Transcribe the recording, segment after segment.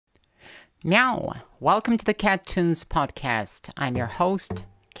Meow! Welcome to the Cat Tunes podcast. I'm your host,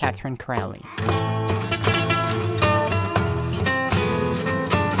 Catherine Crowley.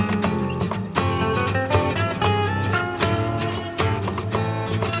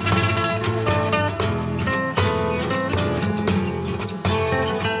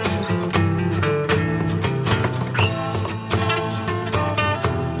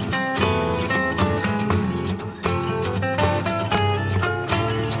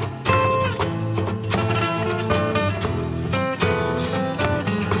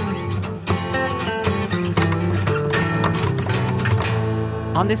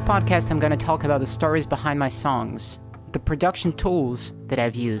 On this podcast, I'm going to talk about the stories behind my songs, the production tools that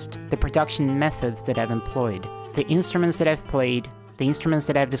I've used, the production methods that I've employed, the instruments that I've played, the instruments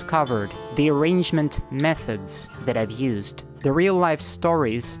that I've discovered, the arrangement methods that I've used, the real-life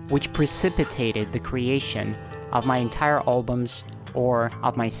stories which precipitated the creation of my entire albums or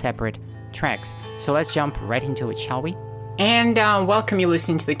of my separate tracks. So let's jump right into it, shall we? And welcome you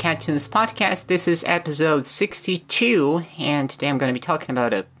listening to the Cat Tunes podcast. This is episode 62, and today I'm going to be talking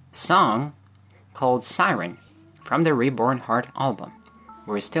about a song called Siren from the Reborn Heart album.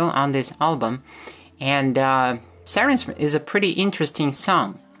 We're still on this album, and Siren is a pretty interesting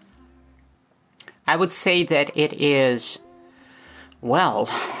song. I would say that it is, well,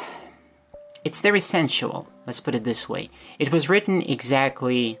 it's very sensual, let's put it this way. It was written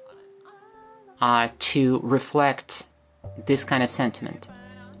exactly to reflect this kind of sentiment.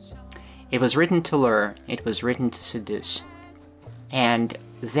 It was written to lure, it was written to seduce. And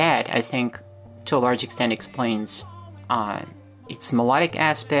that, I think, to a large extent explains its melodic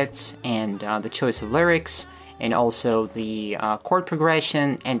aspects and the choice of lyrics, and also the chord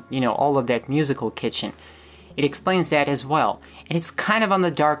progression, and, all of that musical kitchen. It explains that as well. And it's kind of on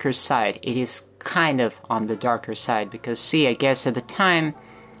the darker side. It is kind of on the darker side, because, see, I guess at the time,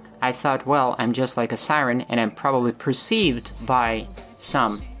 I thought, well, I'm just like a siren, and I'm probably perceived by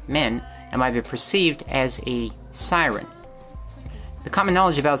some men, I might be perceived as a siren. The common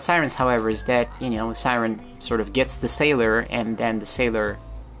knowledge about sirens, however, is that, a siren sort of gets the sailor, and then the sailor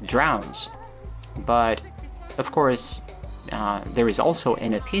drowns. But, of course, there is also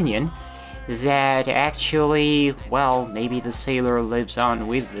an opinion that actually, well, maybe the sailor lives on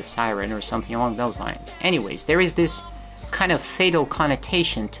with the siren, or something along those lines. Anyways, there is this kind of fatal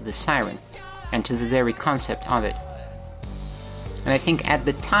connotation to the siren and to the very concept of it. And I think at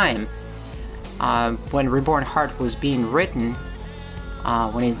the time when Reborn Heart was being written,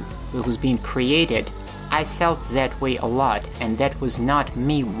 when it was being created, I felt that way a lot, and that was not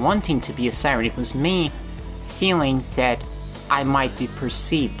me wanting to be a siren. It was me feeling that I might be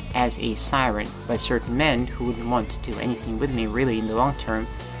perceived as a siren by certain men who wouldn't want to do anything with me really in the long term,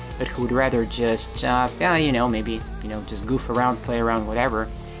 but who would rather just, maybe, just goof around, play around, whatever,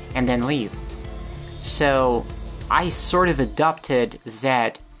 and then leave. So I sort of adopted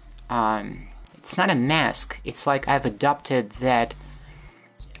that, it's not a mask, it's like I've adopted that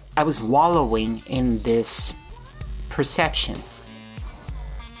I was wallowing in this perception.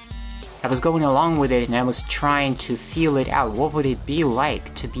 I was going along with it, and I was trying to feel it out. What would it be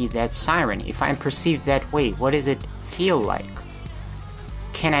like to be that siren? If I'm perceived that way, what does it feel like?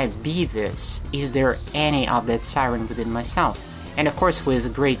 Can I be this? Is there any of that siren within myself? And of course, with a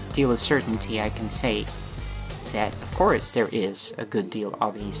great deal of certainty, I can say that, of course, there is a good deal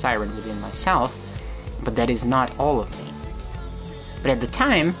of a siren within myself, but that is not all of me. But at the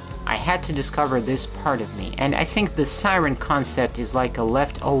time, I had to discover this part of me, and I think the siren concept is like a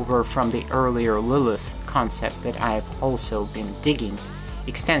leftover from the earlier Lilith concept that I've also been digging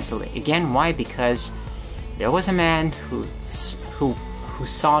extensively. Again, why? Because there was a man who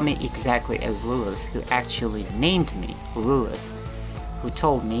saw me exactly as Lilith, who actually named me Lilith, who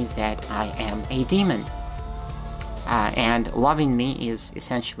told me that I am a demon, and loving me is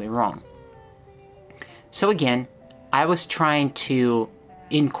essentially wrong. So again, I was trying to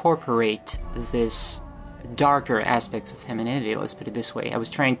incorporate this darker aspects of femininity, let's put it this way. I was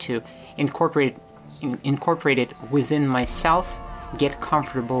trying to incorporate it within myself, get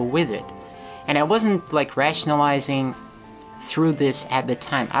comfortable with it. And I wasn't like rationalizing through this at the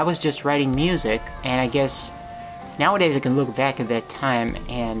time. I was just writing music, and I guess nowadays I can look back at that time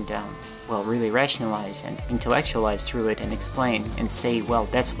and really rationalize and intellectualize through it and explain and say, well,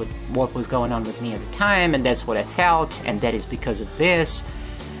 that's what was going on with me at the time, and that's what I felt, and that is because of this,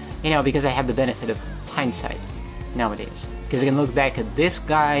 because I have the benefit of hindsight nowadays. Because I can look back at this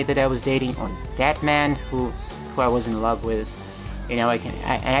guy that I was dating, or that man who I was in love with, I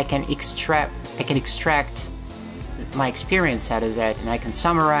can extract my experience out of that, and I can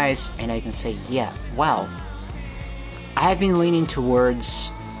summarize, and I can say, yeah, well, I've been leaning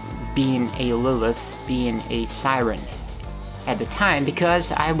towards being a Lilith, being a Siren at the time,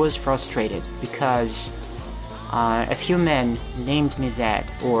 because I was frustrated, because a few men named me that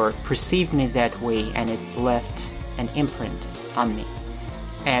or perceived me that way, and it left an imprint on me.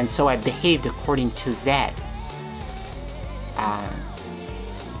 And so I behaved according to that,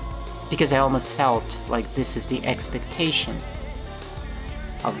 because I almost felt like this is the expectation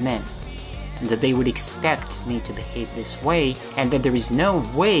of men, and that they would expect me to behave this way, and that there is no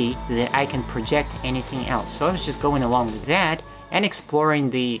way that I can project anything else. So I was just going along with that and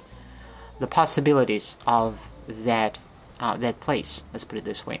exploring the possibilities of that place. Let's put it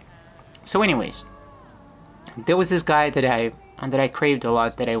this way. So, anyways, there was this guy that I craved a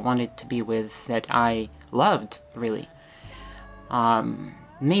lot, that I wanted to be with, that I loved really.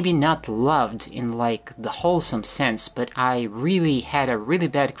 Maybe not loved in like the wholesome sense, but I really had a really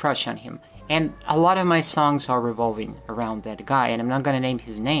bad crush on him. And a lot of my songs are revolving around that guy, and I'm not going to name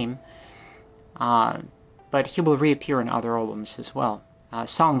his name, but he will reappear in other albums as well.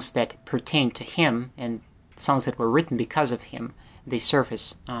 Songs that pertain to him and songs that were written because of him, they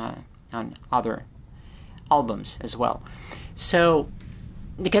surface on other albums as well. So,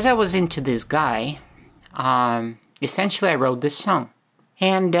 because I was into this guy, essentially I wrote this song.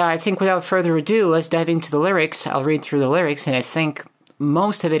 And I think without further ado, let's dive into the lyrics. I'll read through the lyrics, and I think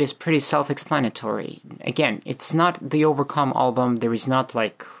most of it is pretty self-explanatory. Again, it's not the Overcome album. There is not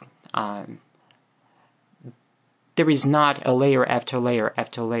like... there is not a layer after layer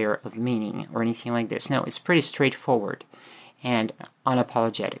after layer of meaning or anything like this. No, it's pretty straightforward and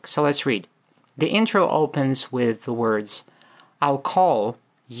unapologetic. So let's read. The intro opens with the words, "I'll call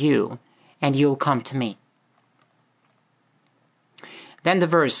you and you'll come to me." Then the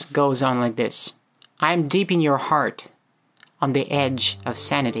verse goes on like this. "I'm deep in your heart, on the edge of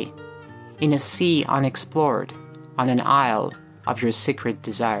sanity, in a sea unexplored, on an isle of your secret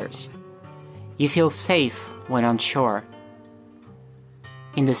desires. You feel safe when on shore,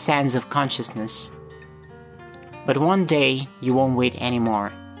 in the sands of consciousness. But one day you won't wait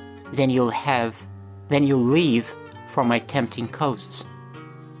anymore. Then you'll leave for my tempting coasts.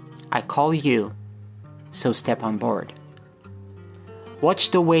 I call you, so step on board.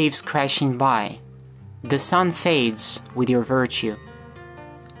 Watch the waves crashing by. The sun fades with your virtue.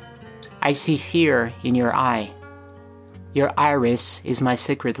 I see fear in your eye. Your iris is my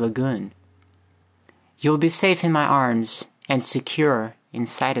secret lagoon. You'll be safe in my arms and secure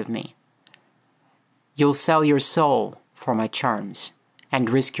inside of me. You'll sell your soul for my charms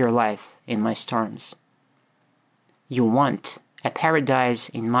and risk your life in my storms. You want a paradise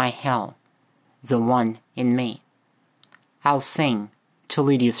in my hell, the one in me. I'll sing to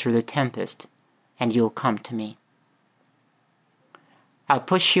lead you through the tempest, and you'll come to me. I'll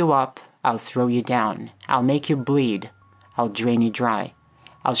push you up, I'll throw you down, I'll make you bleed, I'll drain you dry.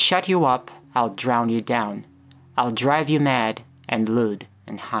 I'll shut you up, I'll drown you down, I'll drive you mad and lewd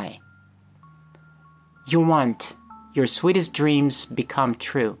and high. You want your sweetest dreams become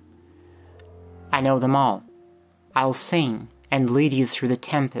true. I know them all. I'll sing and lead you through the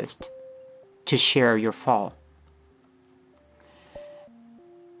tempest to share your fall.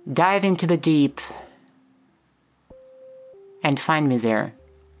 Dive into the deep and find me there.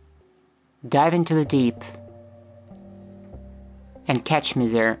 Dive into the deep and catch me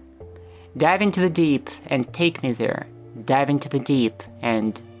there. Dive into the deep and take me there. Dive into the deep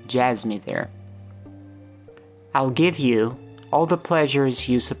and jazz me there. I'll give you all the pleasures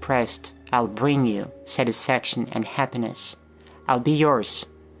you suppressed. I'll bring you satisfaction and happiness. I'll be yours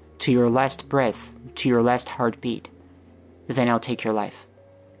to your last breath, to your last heartbeat. Then I'll take your life.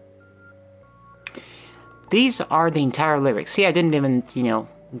 These are the entire lyrics. See, I didn't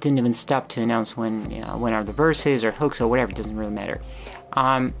even stop to announce when are the verses or hooks or whatever. It doesn't really matter.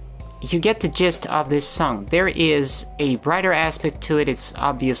 You get the gist of this song. There is a brighter aspect to it. It's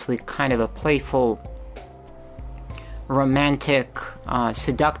obviously kind of a playful, romantic,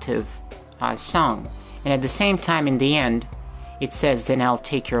 seductive song. And at the same time, in the end, it says, "Then I'll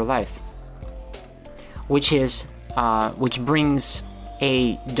take your life," which brings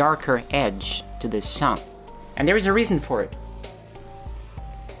a darker edge to this song. And there is a reason for it.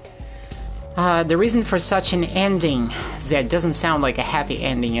 The reason for such an ending that doesn't sound like a happy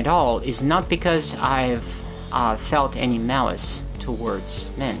ending at all is not because I've felt any malice towards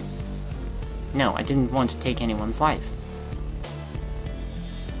men. No, I didn't want to take anyone's life.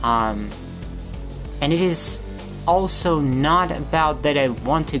 And it is also not about that I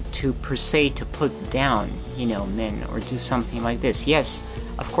wanted to per se to put down, men or do something like this. Yes,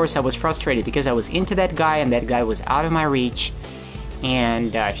 of course I was frustrated because I was into that guy and that guy was out of my reach,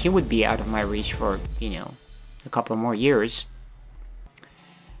 and he would be out of my reach for, a couple more years.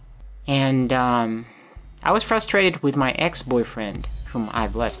 And I was frustrated with my ex-boyfriend, whom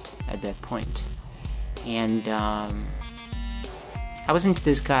I've left at that point. And I was into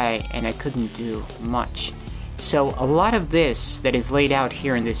this guy and I couldn't do much. So a lot of this that is laid out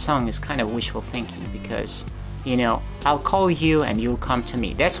here in this song is kind of wishful thinking, because, you know, I'll call you and you'll come to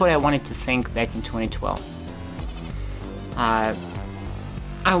me. That's what I wanted to think back in 2012.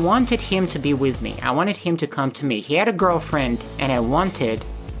 I wanted him to be with me. I wanted him to come to me. He had a girlfriend, and I wanted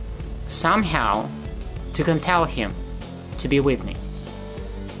somehow to compel him to be with me.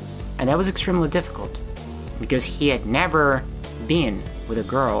 And that was extremely difficult, because he had never been with a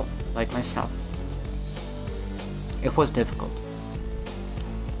girl like myself. It was difficult.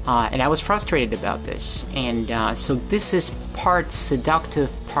 And I was frustrated about this. And so this is part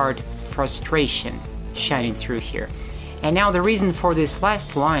seductive, part frustration shining through here. And now the reason for this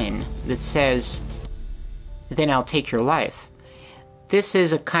last line that says, "Then I'll take your life." This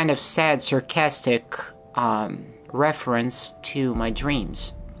is a kind of sad, sarcastic reference to my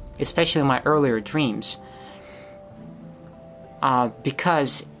dreams, especially my earlier dreams.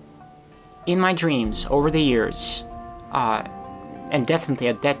 Because in my dreams, over the years, and definitely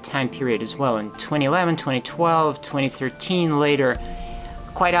at that time period as well, in 2011, 2012, 2013, later,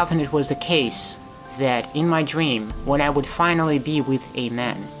 quite often it was the case that in my dream, when I would finally be with a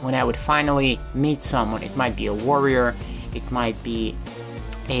man, when I would finally meet someone, it might be a warrior, it might be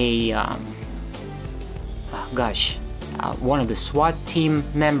a, one of the SWAT team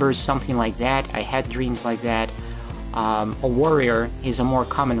members, something like that. I had dreams like that. A warrior is a more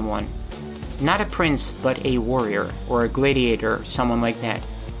common one. Not a prince, but a warrior, or a gladiator, someone like that.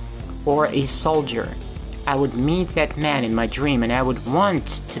 Or a soldier. I would meet that man in my dream, and I would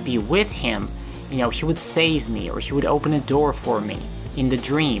want to be with him. You know, he would save me, or he would open a door for me in the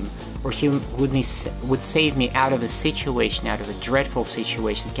dream, or he would save me out of a situation, out of a dreadful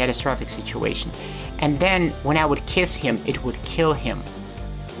situation, catastrophic situation. And then, when I would kiss him, it would kill him.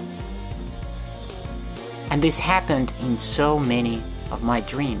 And this happened in so many of my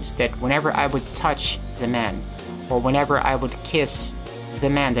dreams, that whenever I would touch the man, or whenever I would kiss the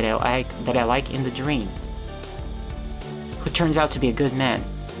man that I like in the dream, who turns out to be a good man,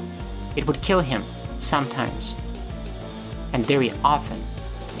 it would kill him sometimes. And very often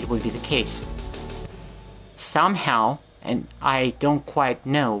it would be the case. Somehow, and I don't quite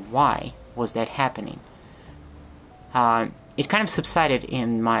know why was that happening, it kind of subsided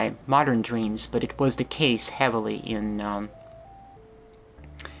in my modern dreams, but it was the case heavily in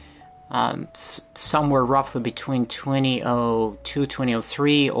somewhere roughly between 2002,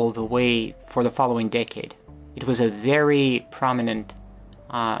 2003, all the way for the following decade. It was a very prominent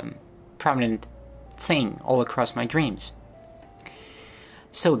thing all across my dreams.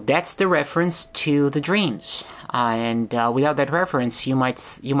 So that's the reference to the dreams, and without that reference, you might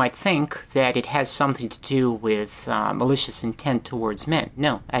think that it has something to do with malicious intent towards men.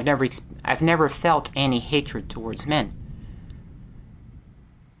 No, I've never felt any hatred towards men.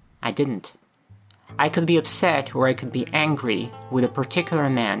 I didn't. I could be upset, or I could be angry with a particular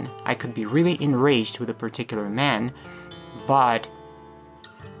man. I could be really enraged with a particular man, but,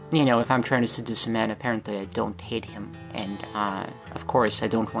 you know, if I'm trying to seduce a man, apparently I don't hate him. And, of course, I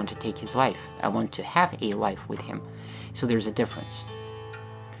don't want to take his life. I want to have a life with him. So there's a difference.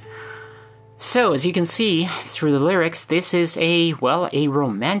 So, as you can see through the lyrics, this is a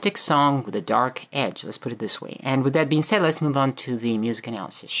romantic song with a dark edge, let's put it this way. And with that being said, let's move on to the music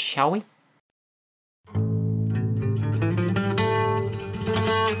analysis, shall we?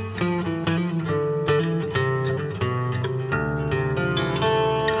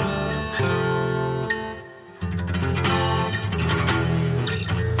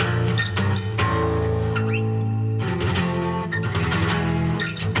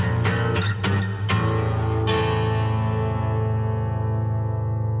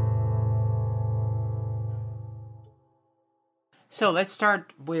 So let's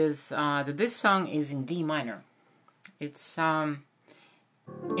start with that this song is in D minor. It's,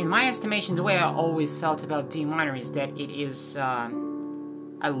 in my estimation, the way I always felt about D minor is that it is a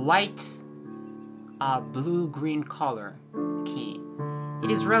light blue-green color key. It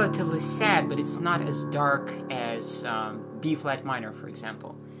is relatively sad, but it's not as dark as B flat minor, for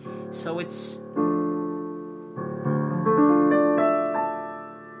example. So it's...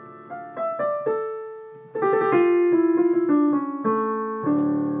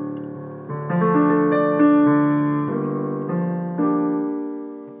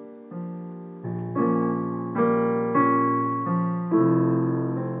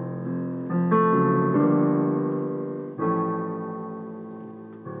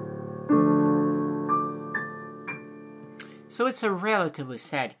 So it's a relatively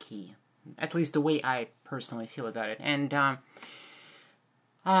sad key, at least the way I personally feel about it. And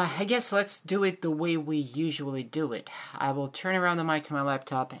I guess let's do it the way we usually do it. I will turn around the mic to my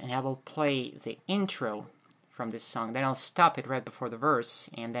laptop and I will play the intro from this song. Then I'll stop it right before the verse,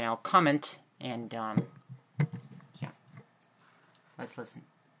 and then I'll comment, and yeah. Let's listen.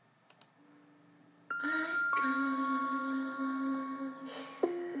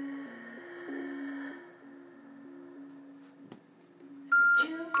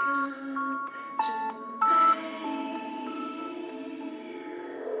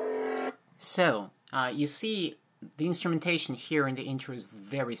 So, you see, the instrumentation here in the intro is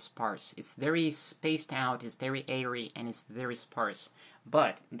very sparse. It's very spaced out, it's very airy, and it's very sparse.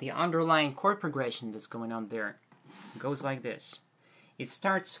 But the underlying chord progression that's going on there goes like this. It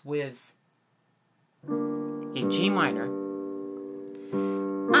starts with a G minor.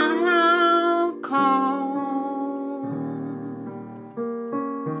 I'll call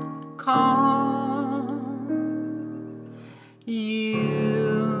you.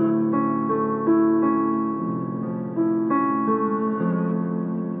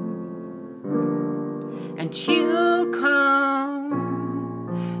 And you come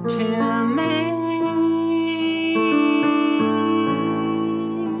to me.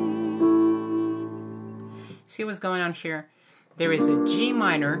 See what's going on here? There is a G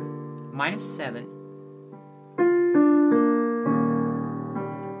minor, minus 7.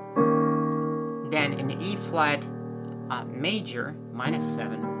 Then an E flat major, minus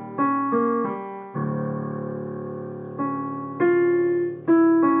 7.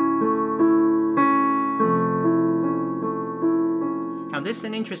 This is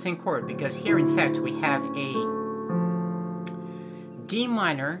an interesting chord because here, in fact, we have a D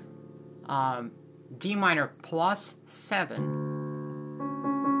minor plus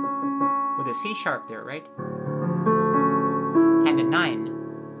 7 with a C sharp there, right? And a 9,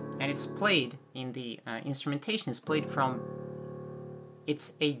 and it's played in the instrumentation is played from.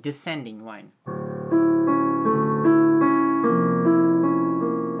 It's a descending line.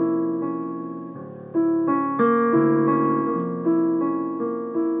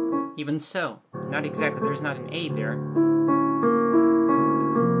 Even so, not exactly, there's not an A there.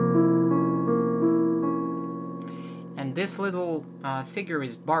 And this little figure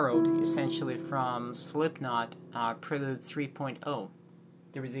is borrowed essentially from Slipknot Prelude 3.0.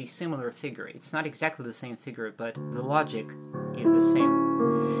 There is a similar figure. It's not exactly the same figure, but the logic is the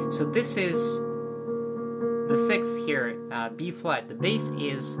same. So this is the 6th here, B flat. The bass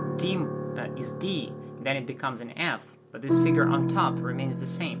is D, then it becomes an F. But this figure on top remains the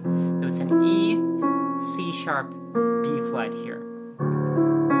same. So it's an E, C sharp, B flat here.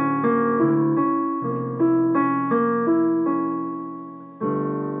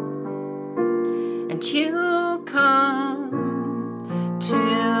 And you come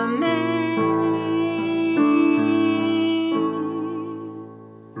to me.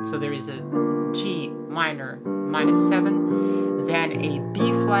 So there is a G minor, minus 7, then a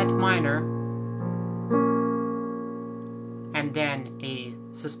B flat minor, and then a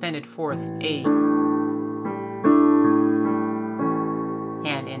suspended 4th A,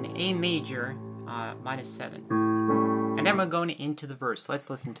 and an A major, minus 7. And then we're going into the verse. Let's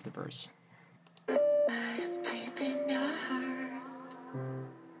listen to the verse. I am deep in your heart,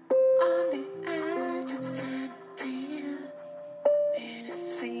 on the edge of sanity, in a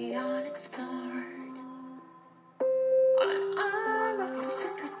sea unexplored, on all of your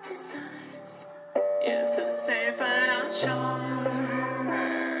secret desires. You feel safe and unsure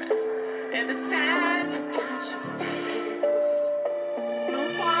in the sands of consciousness. No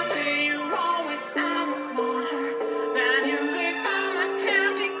wonder you want it more than you live on my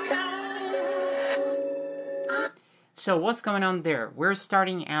tempting coast. So what's going on there? We're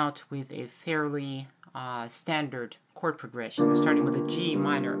starting out with a fairly standard chord progression. We're starting with a G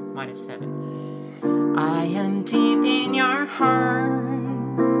minor, minus 7. I am deep in your heart,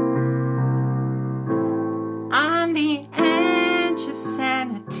 on the edge of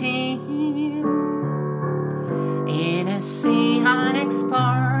sanity, in a sea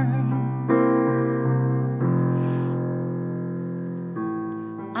unexplored,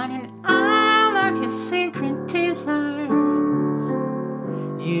 on an isle of your secret desires.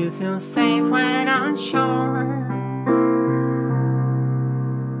 You feel safe when on shore,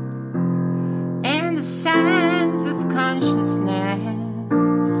 and the sands of consciousness.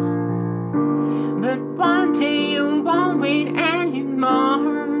 But one day you won't wait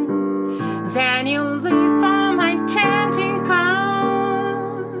anymore, then you'll leave all my tempting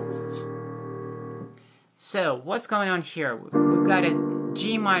coasts. So, what's going on here? We've got a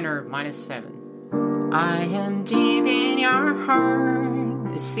G minor, minus 7. I am deep in your heart,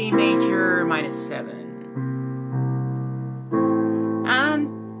 C major minus 7. And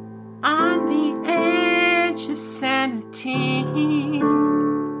on the edge of sanity,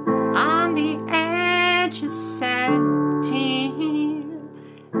 on the edge of sanity,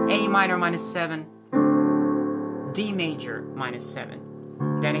 A minor minus 7, D major minus 7,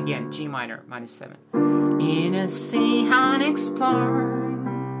 then again G minor minus 7. In a sea unexplored,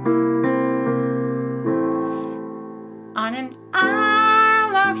 on an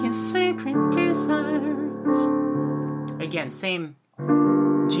isle of your secret desires. Again, same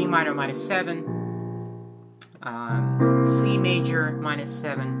G minor minus 7, C major minus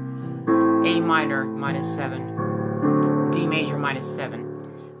 7, A minor minus 7, D major minus 7.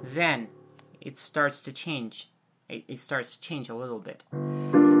 Then it starts to change. It starts to change a little bit.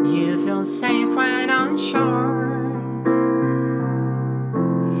 You feel safe when on shore,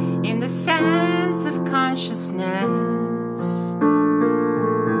 in the sense of consciousness.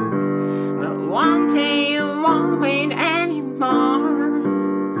 But one day you won't wait anymore.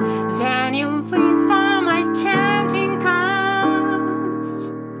 Then you'll leave for my tempting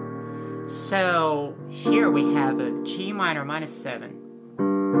coast. So here we have a G minor minus 7.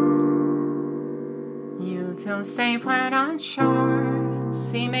 You feel safe when on shore,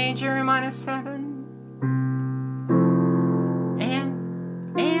 C major minus 7.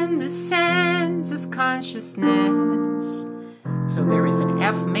 And in the sense of consciousness. So there is an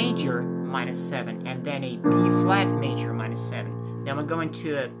F major minus 7 and then a B flat major minus 7. Then we're going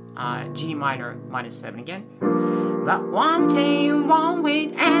to a G minor minus 7 again. But one day you won't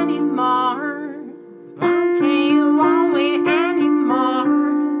wait anymore. One day you won't wait anymore.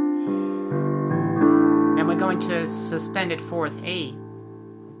 Then we're going to a suspended 4th A.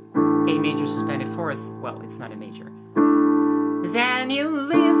 A major suspended 4th. Well, it's not a major. Then you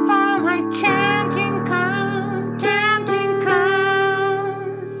leave for my tempting coast.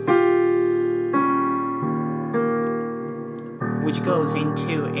 Which goes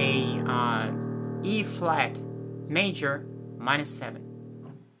into a E flat major minus 7.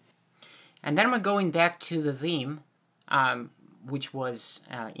 And then we're going back to the theme, which was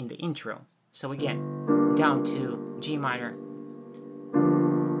in the intro. So again, down to G minor.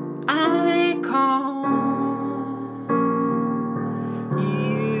 I call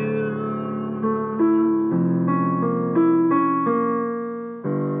you.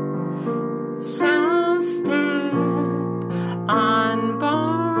 So step on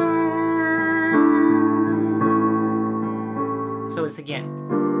board. So it's again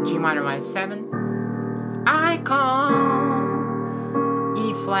G minor minus 7. I call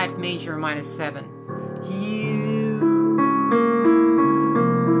E flat major minus 7. You.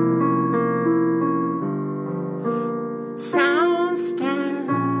 So step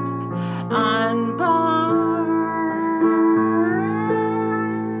on board.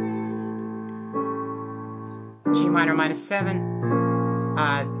 G minor minus 7.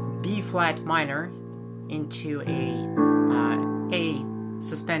 B flat minor into a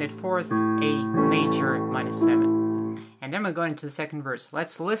suspended 4th, A major minus 7. And then we're going into the second verse.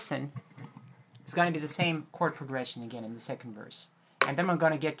 Let's listen. It's going to be the same chord progression again in the second verse. And then we're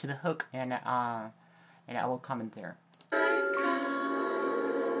going to get to the hook, and I will comment there.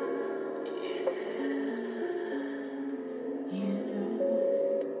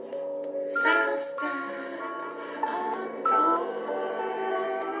 So step on board.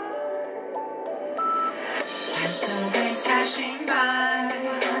 As the waves crashing by,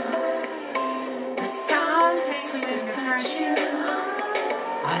 the sound that's without you,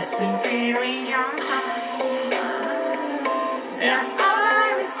 I see fear in your eyes. Your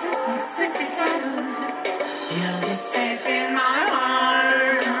iris is my secret heaven. You'll be safe in my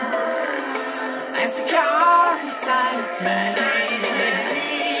arms. I secure inside of me.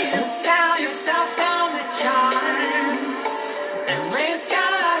 And sell yourself down the charms. And risk your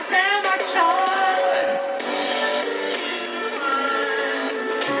life in my storms.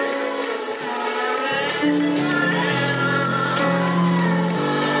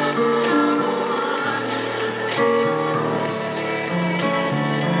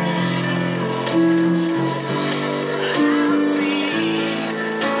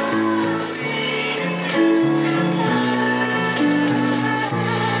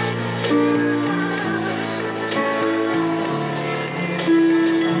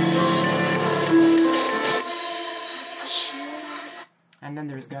 And then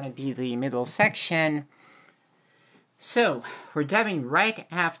there's going to be the middle section. So we're diving right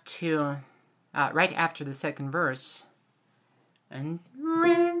after the second verse. And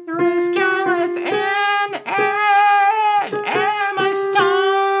risk your life in my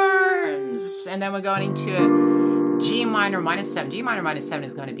storms. And then we're going into G minor minus 7. G minor minus 7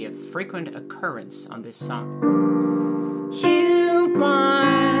 is going to be a frequent occurrence on this song. You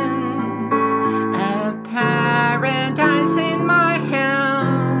want a paradise in my hell.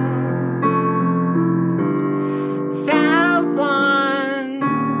 That one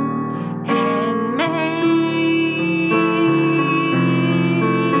and me.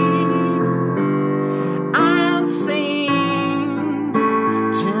 I'll sing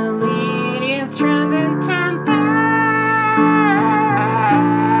to lead you through the tempest,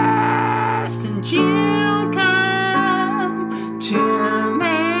 and you'll come to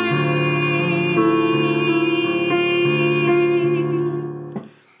me.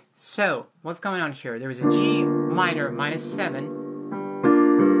 So, what's going on here? There is a G minor minus 7,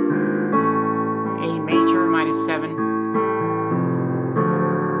 A major minus 7,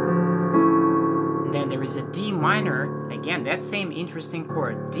 then there is a D minor, again, that same interesting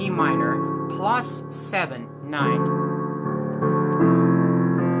chord, D minor plus 7,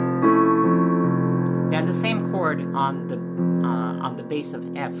 9, then the same chord on the bass of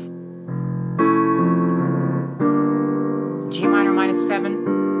F, G minor minus 7,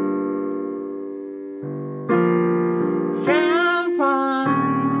 that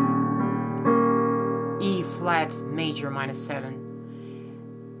one, E flat major minus 7,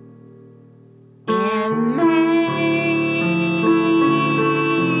 in May.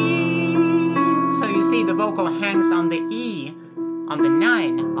 So you see the vocal hangs on the E, on the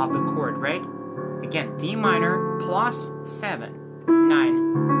 9 of the chord, right? Again, D minor plus 7,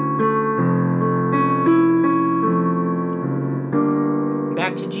 9.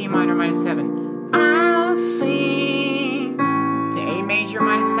 Back to G minor minus 7. I'll sing to A major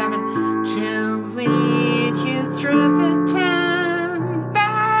minus 7 to lead you through the tempest.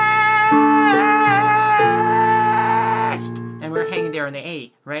 And we're hanging there on the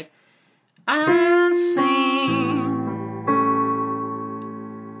A, right? I'll sing.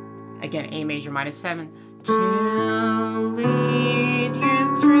 Again, A major minus 7 to lead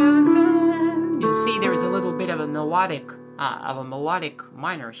you through the. You see, there's a little bit of a melodic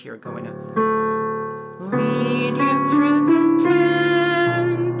minor here going on. Lead you through the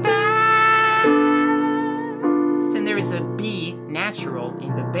tempest, and there is a B natural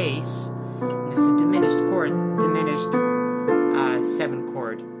in the bass. This is a diminished chord, diminished 7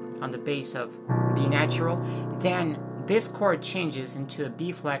 chord on the bass of B natural. Then this chord changes into a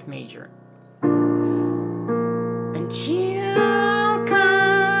B flat major. And you'll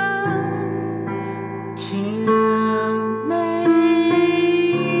come to me.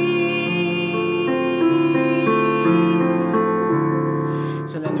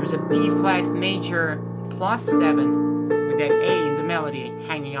 So then there's a B flat major plus 7 with that A in the melody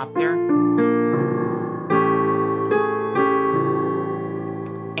hanging up there.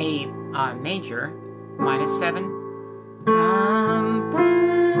 A major minus 7.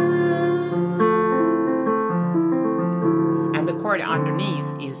 And the chord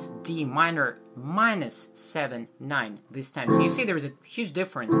underneath is D minor minus 7, 9 this time. So you see there is a huge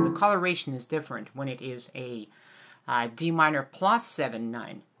difference. The coloration is different when it is a D minor plus 7,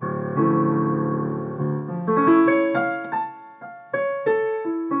 9.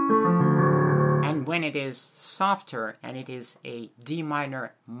 And when it is softer and it is a D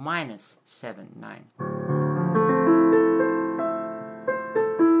minor minus 7, 9.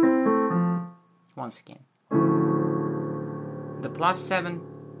 Once again. The plus 7,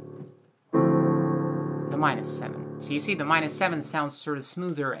 the minus 7. So you see the minus 7 sounds sort of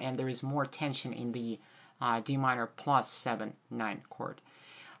smoother and there is more tension in the D minor plus 7, 9 chord.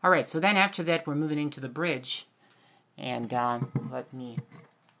 Alright, so then after that we're moving into the bridge. And let me,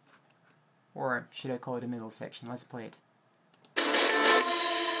 or should I call it a middle section? Let's play it.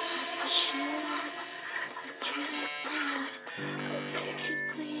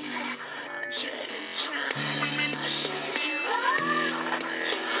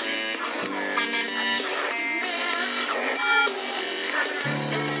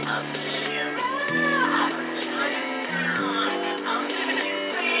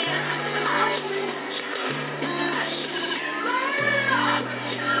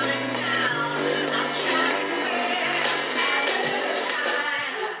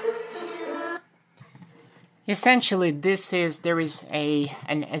 Essentially, there is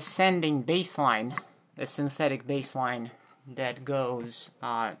an ascending bass line, a synthetic bass line that goes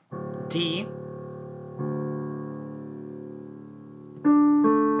D,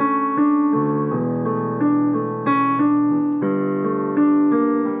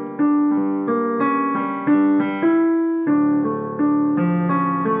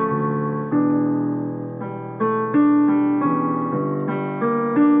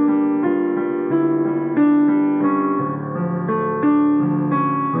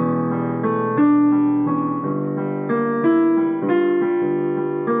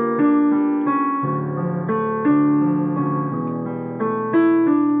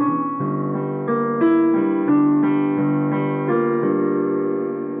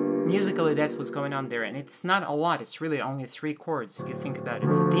 musically, that's what's going on there. And it's not a lot. It's really only 3 chords, if you think about it.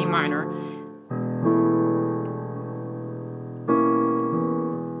 It's a D minor,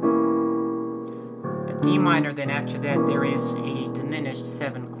 a D minor, then after that there is a diminished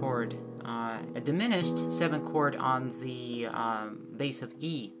 7 chord. A diminished 7 chord on the bass of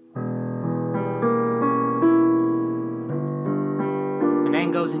E. And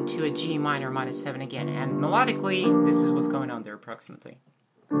then goes into a G minor minus 7 again. And melodically, this is what's going on there approximately.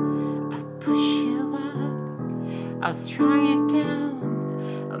 I'll push you up, I'll throw you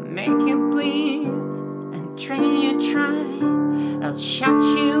down, I'll make you bleed, and train you try. I'll shut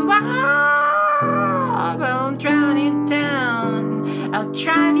you up, I'll drown you down, I'll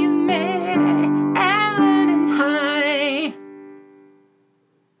drive you mad and high.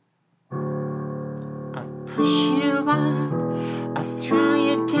 I'll push you up, I'll throw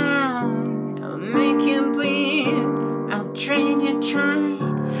you down, I'll make you bleed, I'll train you try.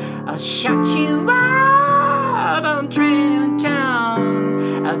 I'll shut you up, I'll drain you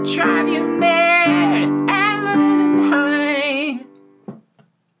down, I'll drive you mad and high.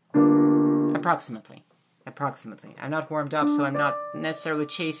 Approximately. I'm not warmed up, so I'm not necessarily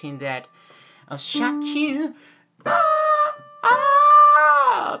chasing that. I'll shut you up.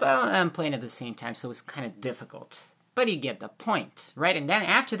 I'm playing at the same time, so it's kind of difficult. But you get the point, right? And then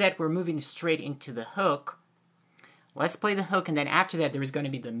after that, we're moving straight into the hook. Let's play the hook, and then after that there is going to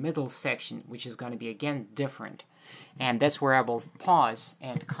be the middle section, which is going to be again different. And that's where I will pause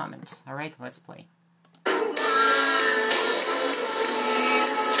and comment. Alright, let's play.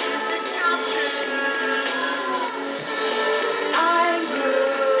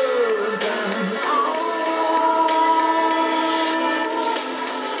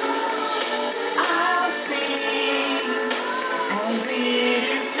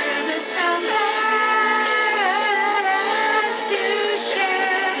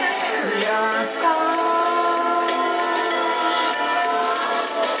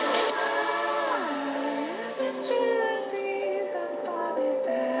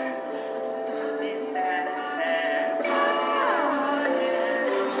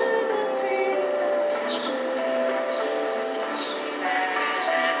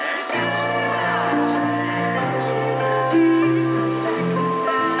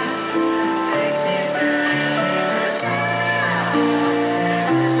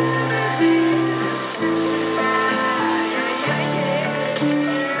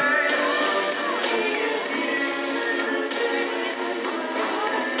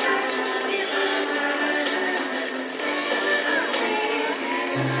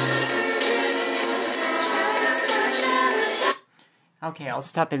 Okay, I'll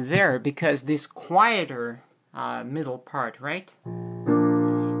stop it there because this quieter middle part, right?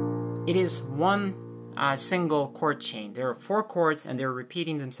 It is one single chord chain. There are 4 chords and they're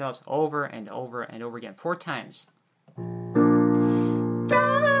repeating themselves over and over and over again, 4 times.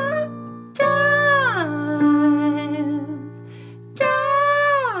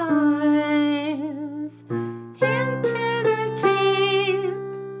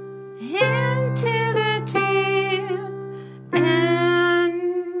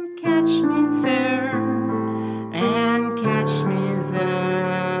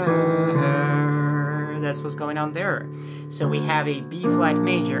 That's what's going on there. So we have a B flat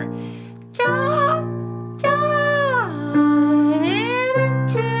major. Into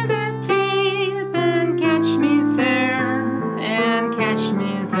the deep and catch me there, and catch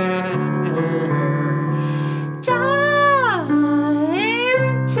me there.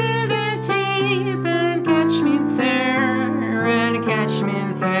 Into the deep and catch me there, and catch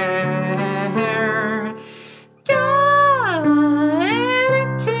me there.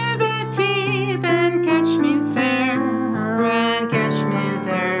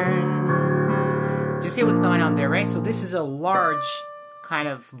 See what's going on there, right? So this is a large kind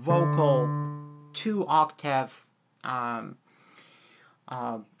of vocal 2-octave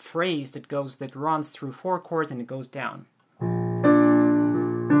phrase that runs through 4 chords and it goes down.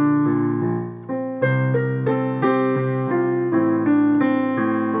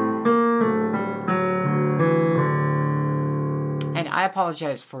 And I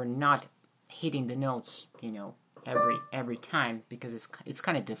apologize for not hitting the notes, you know, every time, because it's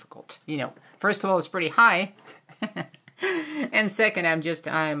kind of difficult. You know, first of all, it's pretty high, and second, I'm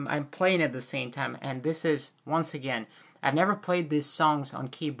playing at the same time, and this is, once again, I've never played these songs on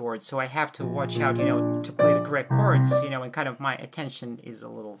keyboard, so I have to watch out, you know, to play the correct chords, you know, and kind of my attention is a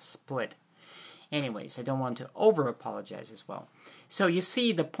little split. Anyways, I don't want to over-apologize as well. So you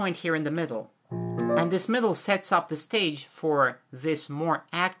see the point here in the middle, and this middle sets up the stage for this more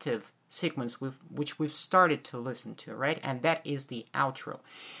active sequence which we've started to listen to, right? And that is the outro.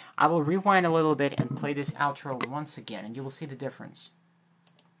 I will rewind a little bit and play this outro once again, and you will see the difference.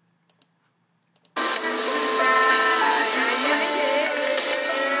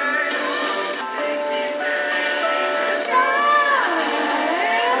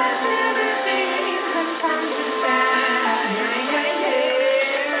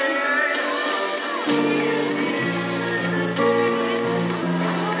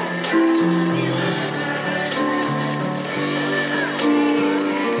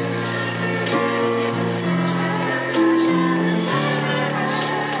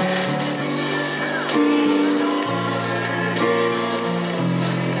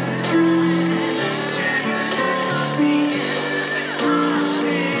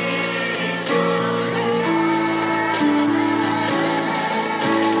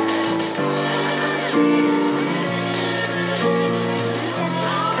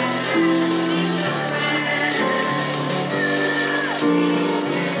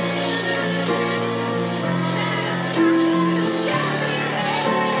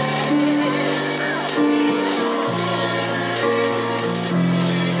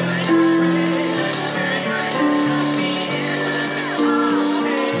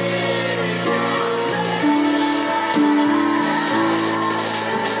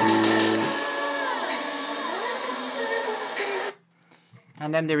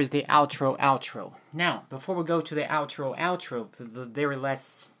 And then there is the outro. Now, before we go to the outro, the very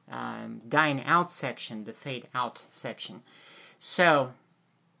last dying out section, the fade out section. So,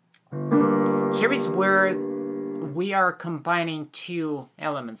 here is where we are combining two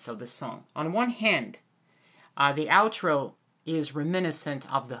elements of the song. On one hand, the outro is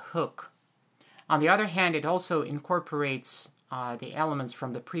reminiscent of the hook. On the other hand, it also incorporates the elements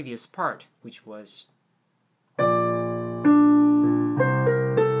from the previous part, which was...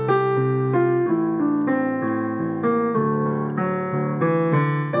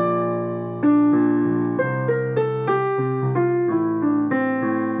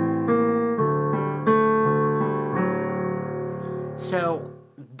 So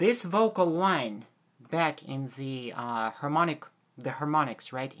this vocal line back in the harmonics,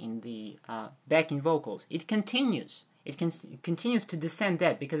 right, in the backing vocals, it continues. It continues to descend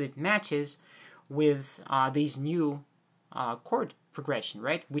that because it matches with these new chord progression,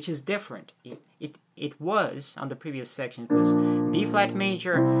 right, which is different. It was on the previous section. It was B flat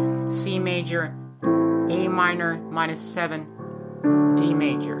major, C major, A minor -7, D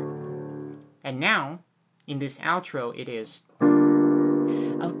major, and now in this outro it is.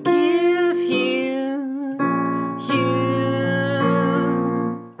 I'll give you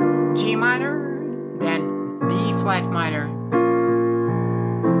G minor, then B flat minor.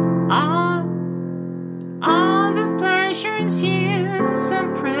 All the pleasures you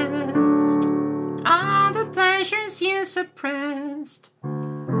suppressed, all the pleasures you suppressed.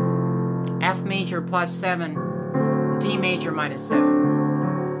 F major +7, D major -7.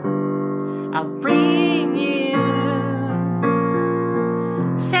 I'll bring you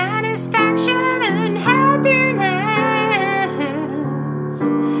satisfaction and happiness.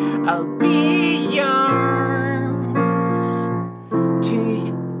 I'll be yours to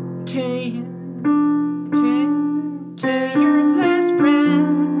your last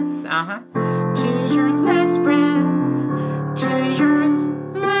breath. To your last breath, to your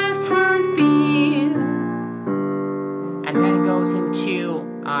last heartbeat. And then it goes into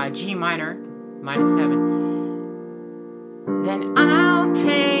G minor -7. Then I'll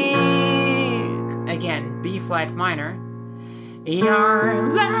take, again, B flat minor, your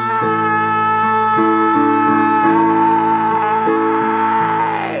life.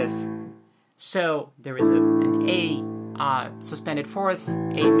 So there is an A suspended fourth,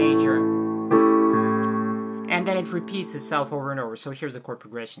 A major, and then it repeats itself over and over. So here's the chord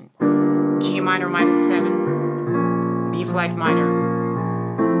progression. G minor -7, B flat minor,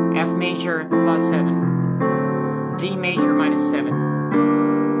 F major +7, D major -7,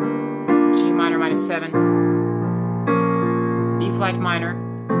 G minor -7, B flat minor,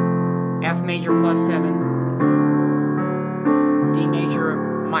 F major +7, D major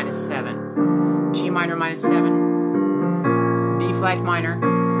 -7, G minor -7, B flat minor,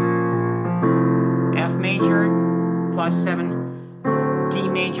 F major +7, D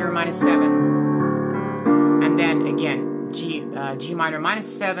major -7, and then again G minor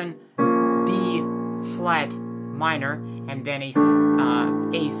 -7, B flat minor, and then a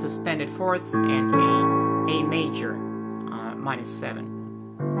suspended fourth and A major -7.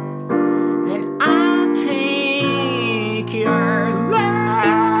 Then I'll take your life.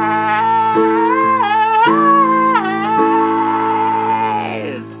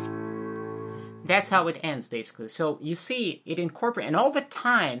 that's how it ends, basically. So you see, it incorporates, and all the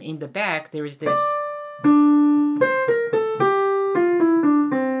time in the back there is this.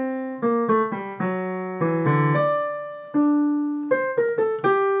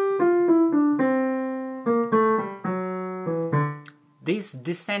 These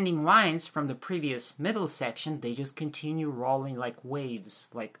descending lines from the previous middle section, they just continue rolling like waves,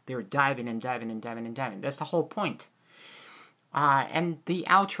 like they're diving and diving and diving and diving. That's the whole point. And the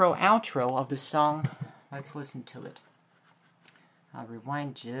outro of the song, let's listen to it. I'll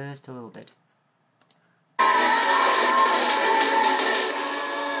rewind just a little bit.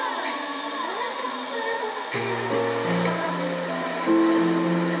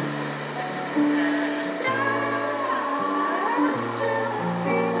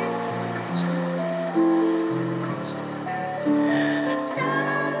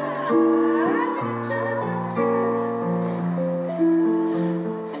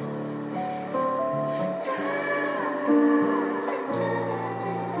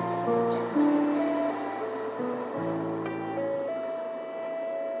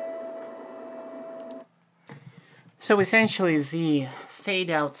 So essentially the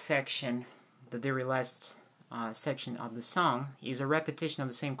fade-out section, the very last section of the song, is a repetition of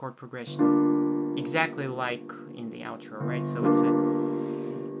the same chord progression. Exactly like in the outro, right? So it's a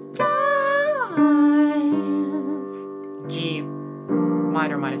G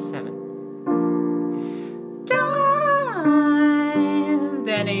minor minus 7. Dive,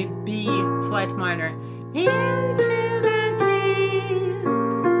 then a B flat minor into the deep.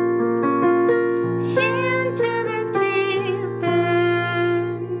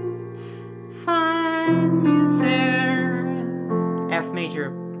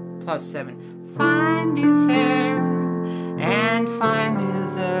 Major plus 7. Find me there and find me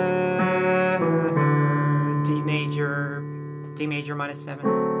there. D major minus 7.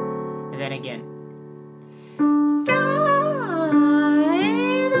 And then again. Dive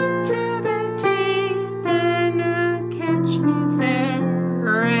into the deep and catch me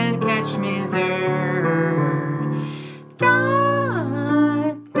there and catch me there.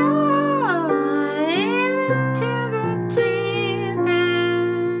 Dive into the deep.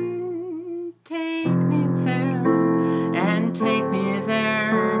 Take me there and take me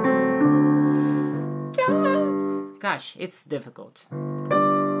there. Gosh, it's difficult.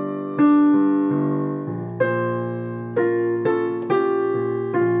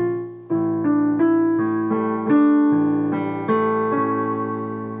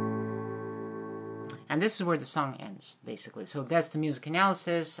 And this is where the song ends, basically. So that's the music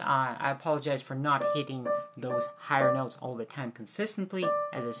analysis. I apologize for not hitting those higher notes all the time consistently.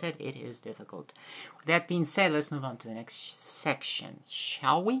 As I said, it is difficult. With that being said, let's move on to the next section,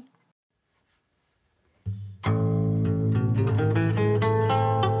 shall we?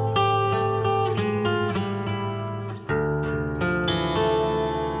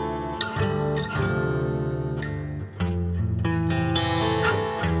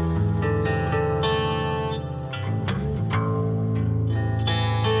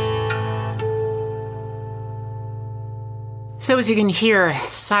 So as you can hear,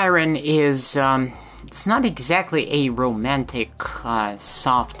 Siren is, it's not exactly a romantic,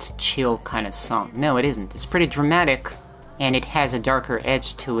 soft, chill kind of song. No, it isn't. It's pretty dramatic, and it has a darker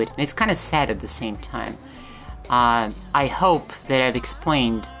edge to it, and it's kind of sad at the same time. I hope that I've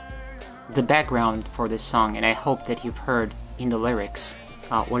explained the background for this song, and I hope that you've heard in the lyrics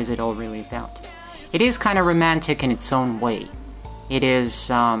what is it all really about. It is kind of romantic in its own way. It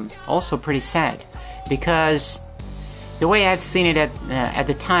is also pretty sad, because the way I've seen it at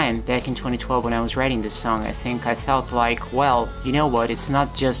the time, back in 2012 when I was writing this song, I think I felt like, well, you know what, it's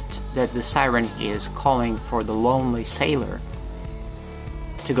not just that the siren is calling for the lonely sailor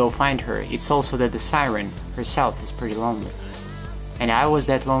to go find her, it's also that the siren herself is pretty lonely. And I was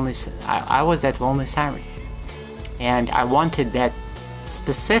that lonely siren. And I wanted that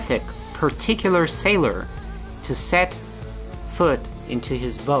specific, particular sailor to set foot into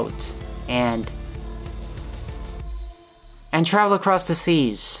his boat and travel across the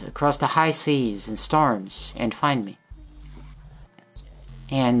seas, across the high seas and storms, and find me.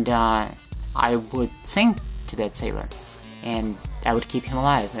 And I would sing to that sailor, and I would keep him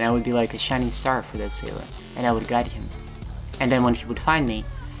alive, and I would be like a shining star for that sailor, and I would guide him. And then when he would find me,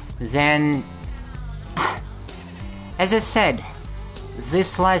 then, as I said,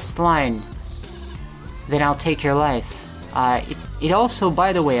 this last line, then I'll take your life, it also,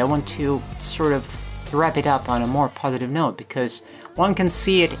 by the way, I want to sort of wrap it up on a more positive note, because one can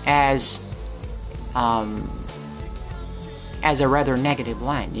see it as a rather negative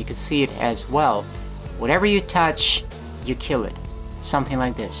line. You could see it as, well, whatever you touch, you kill it. something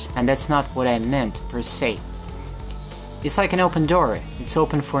like this. And that's not what I meant per se. It's like an open door. It's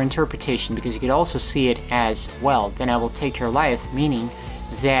open for interpretation, because you could also see it as, well, then I will take your life, meaning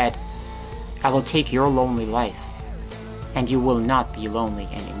that I will take your lonely life, and you will not be lonely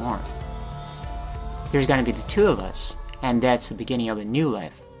anymore. There's gonna be the two of us, and that's the beginning of a new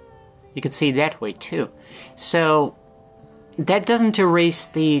life. You could see it that way too. So that doesn't erase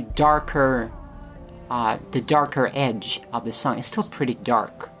the darker edge of the song. It's still pretty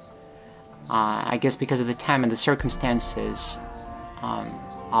dark. I guess because of the time and the circumstances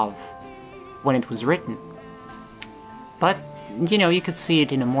of when it was written. But, you know, you could see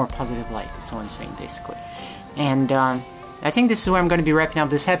it in a more positive light. That's all I'm saying, basically. And I think this is where I'm going to be wrapping up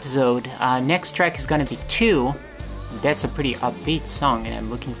this episode. Next track is going to be 2. That's a pretty upbeat song, and I'm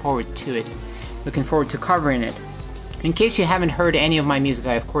looking forward to it. Looking forward to covering it. In case you haven't heard any of my music,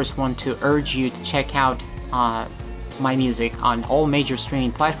 I of course want to urge you to check out my music on all major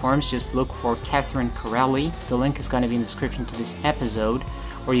streaming platforms. Just look for Catherine Corelli. The link is going to be in the description to this episode,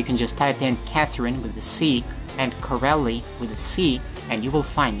 or you can just type in Catherine with a C and Corelli with a C, and you will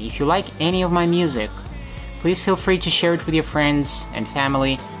find me. If you like any of my music, please feel free to share it with your friends and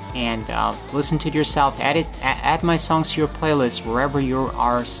family, and listen to it yourself. Add my songs to your playlist wherever you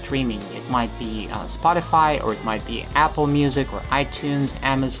are streaming. It might be Spotify, or it might be Apple Music, or iTunes,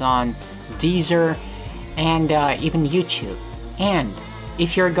 Amazon, Deezer, and even YouTube. And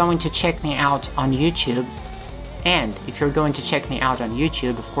if you're going to check me out on YouTube,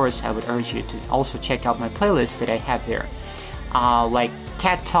 of course, I would urge you to also check out my playlist that I have there. Like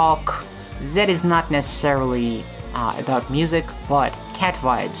Cat Talk, that is not necessarily about music, but Cat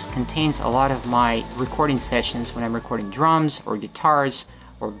Vibes contains a lot of my recording sessions when I'm recording drums or guitars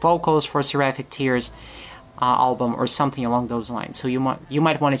or vocals for Seraphic Tears album or something along those lines. So you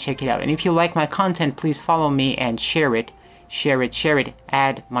might want to check it out. And if you like my content, please follow me and share it.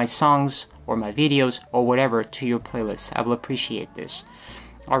 Add my songs or my videos or whatever to your playlist. I will appreciate this.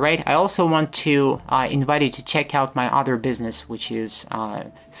 Alright, I also want to invite you to check out my other business, which is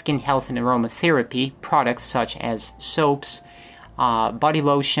skin health and aromatherapy products such as soaps, body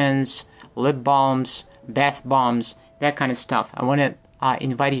lotions, lip balms, bath bombs, that kind of stuff. I want to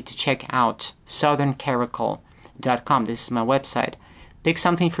invite you to check out southerncaracol.com. This is my website. Pick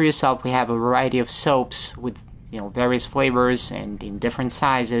something for yourself. We have a variety of soaps with various flavors and in different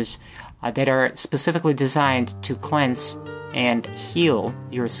sizes that are specifically designed to cleanse and heal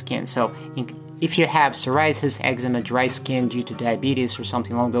your skin. So if you have psoriasis, eczema, dry skin due to diabetes or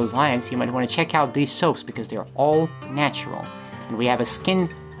something along those lines, you might want to check out these soaps because they're all natural. And we have a skin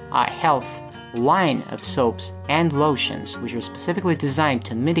health line of soaps and lotions which are specifically designed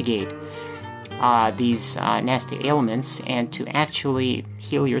to mitigate these nasty ailments and to actually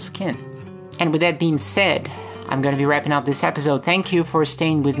heal your skin. And with that being said, I'm going to be wrapping up this episode. Thank you for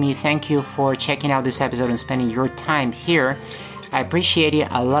staying with me. Thank you for checking out this episode and spending your time here. I appreciate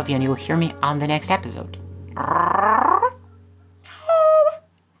it. I love you, and you'll hear me on the next episode.